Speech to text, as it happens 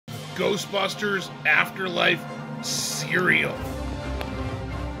Ghostbusters Afterlife Cereal.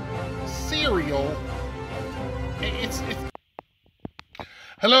 Cereal? It's...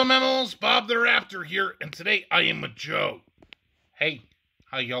 Hello, MAMMALS. Bob the Raptor here, and today I am with Joe. Hey,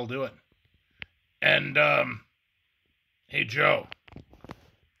 how y'all doing? And, hey, Joe.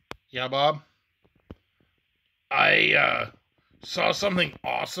 Yeah, Bob? I, saw something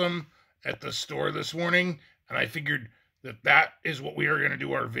awesome at the store this morning, and I figured that is what we are going to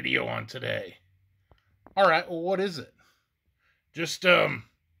do our video on today. All right, well, what is it? Just, come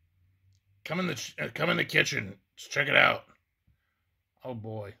in the kitchen. Let's check it out. Oh,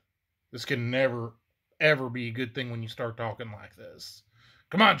 boy. This can never, ever be a good thing when you start talking like this.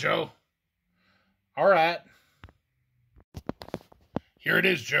 Come on, Joe. All right. Here it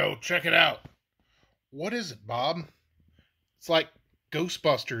is, Joe. Check it out. What is it, Bob? It's like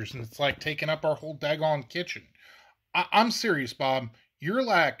Ghostbusters, and it's like taking up our whole daggone kitchen. I'm serious, Bob. Your,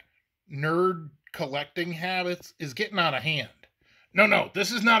 like, nerd collecting habits is getting out of hand. No,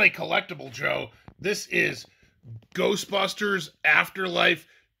 this is not a collectible, Joe. This is Ghostbusters Afterlife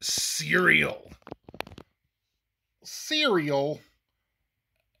Cereal. Cereal?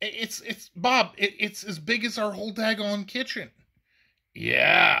 It's Bob, it's as big as our whole daggone kitchen.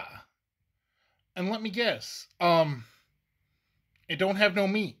 Yeah. And let me guess, it don't have no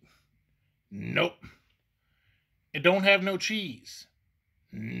meat. Nope. It don't have no cheese.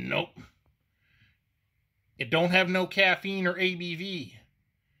 Nope. It don't have no caffeine or ABV.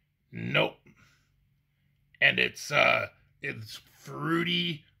 Nope. And it's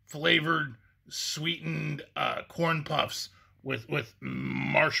fruity flavored sweetened corn puffs with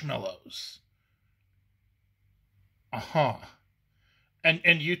marshmallows. Uh-huh.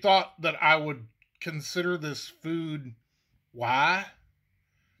 And you thought that I would consider this food why?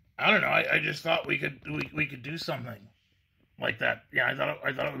 I don't know. I just thought we could do something like that. Yeah, I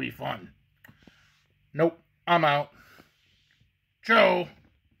thought it would be fun. Nope, I'm out. Joe.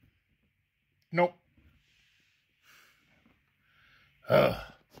 Nope.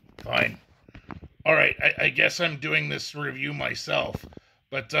 Fine. All right, I guess I'm doing this review myself,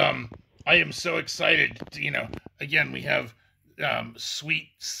 but I am so excited to, again, we have sweet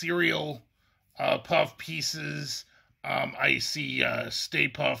cereal puff pieces. I see Stay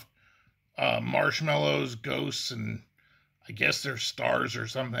Puft marshmallows, ghosts, and I guess they're stars or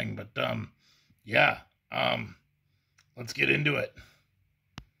something, but yeah, let's get into it.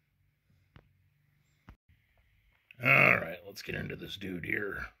 All right, let's get into this dude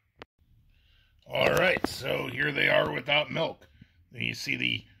here. All right, so here they are without milk. You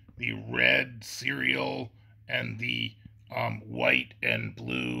see the red cereal and the white and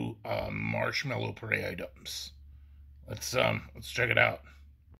blue marshmallow puree items. Let's check it out.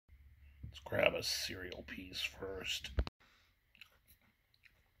 Let's grab a cereal piece first.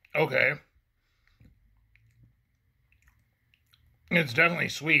 Okay. It's definitely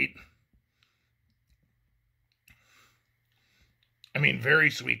sweet. I mean, very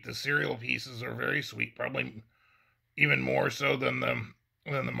sweet. The cereal pieces are very sweet. Probably even more so than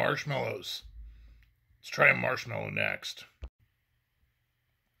the marshmallows. Let's try a marshmallow next.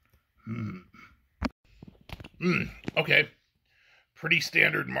 Okay. Pretty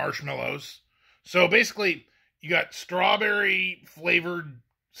standard marshmallows. So basically, you got strawberry flavored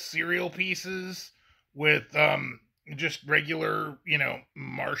cereal pieces with just regular,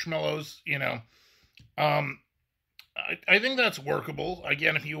 marshmallows, I think that's workable.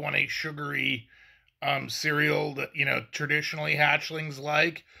 Again, if you want a sugary cereal that, traditionally hatchlings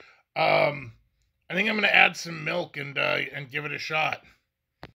like, I think I'm going to add some milk and give it a shot.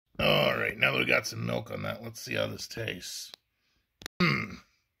 All right, now that we got some milk on that, let's see how this tastes.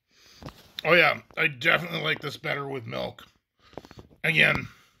 Oh yeah, I definitely like this better with milk. Again,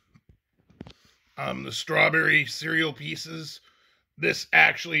 the strawberry cereal pieces, this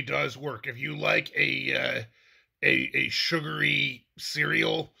actually does work. If you like a sugary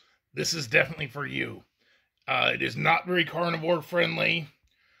cereal, this is definitely for you. It is not very carnivore friendly.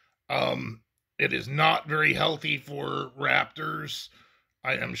 It is not very healthy for raptors.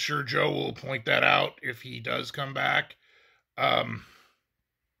 I am sure Joe will point that out if he does come back.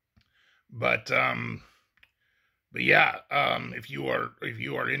 But yeah, if you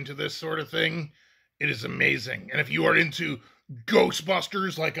are into this sort of thing, it is amazing. And if you are into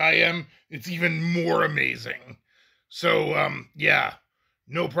Ghostbusters like I am, it's even more amazing. So, yeah,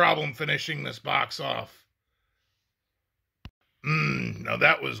 no problem finishing this box off. Now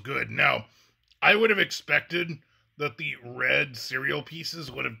that was good. Now, I would have expected that the red cereal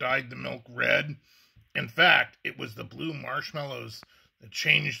pieces would have dyed the milk red. In fact, it was the blue marshmallows that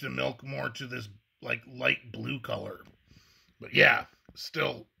changed the milk more to this, like, light blue color. But yeah,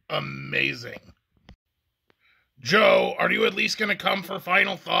 still amazing. Joe, are you at least going to come for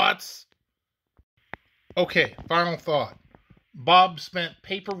final thoughts? Okay, final thought. Bob spent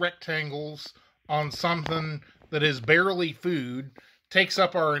paper rectangles on something that is barely food, takes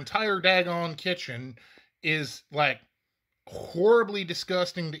up our entire daggone kitchen, is like horribly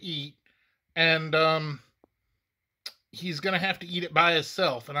disgusting to eat, and he's gonna have to eat it by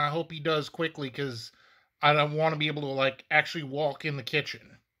himself, and I hope he does quickly, because I don't want to be able to like actually walk in the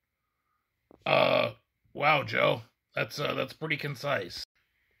kitchen. Wow, Joe, that's pretty concise.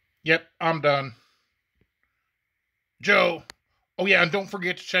 Yep, I'm done. Joe, oh yeah, and don't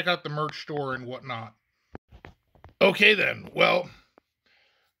forget to check out the merch store and whatnot. Okay then, well,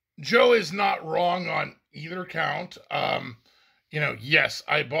 Joe is not wrong on either count. Yes,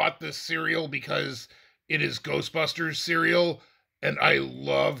 I bought this cereal because it is Ghostbusters cereal, and I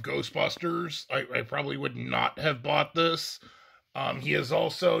love Ghostbusters. I probably would not have bought this. He is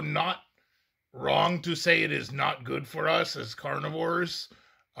also not wrong to say it is not good for us as carnivores.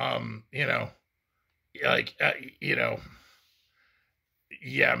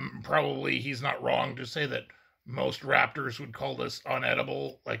 Yeah, probably he's not wrong to say that most raptors would call this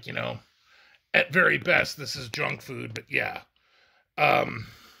unedible. At very best, this is junk food, but yeah.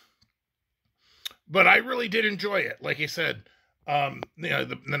 But I really did enjoy it. Like I said,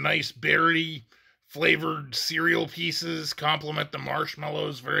 the nice berry flavored cereal pieces complement the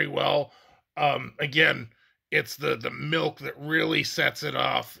marshmallows very well. Again, it's the milk that really sets it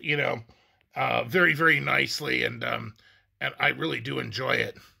off, very, very nicely, and I really do enjoy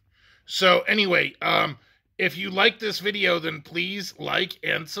it. So anyway, if you like this video, then please like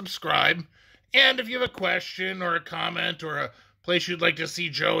and subscribe. And if you have a question or a comment or a place you'd like to see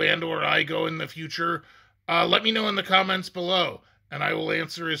Joe and or I go in the future, let me know in the comments below, and I will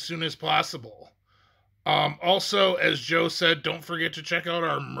answer as soon as possible. Also, as Joe said, don't forget to check out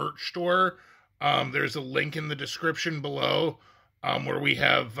our merch store. There's a link in the description below, where we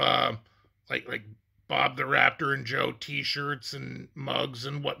have like Bob the Raptor and Joe t-shirts and mugs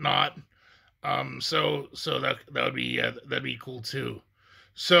and whatnot. So that'd be cool too.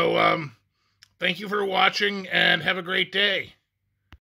 So thank you for watching, and have a great day.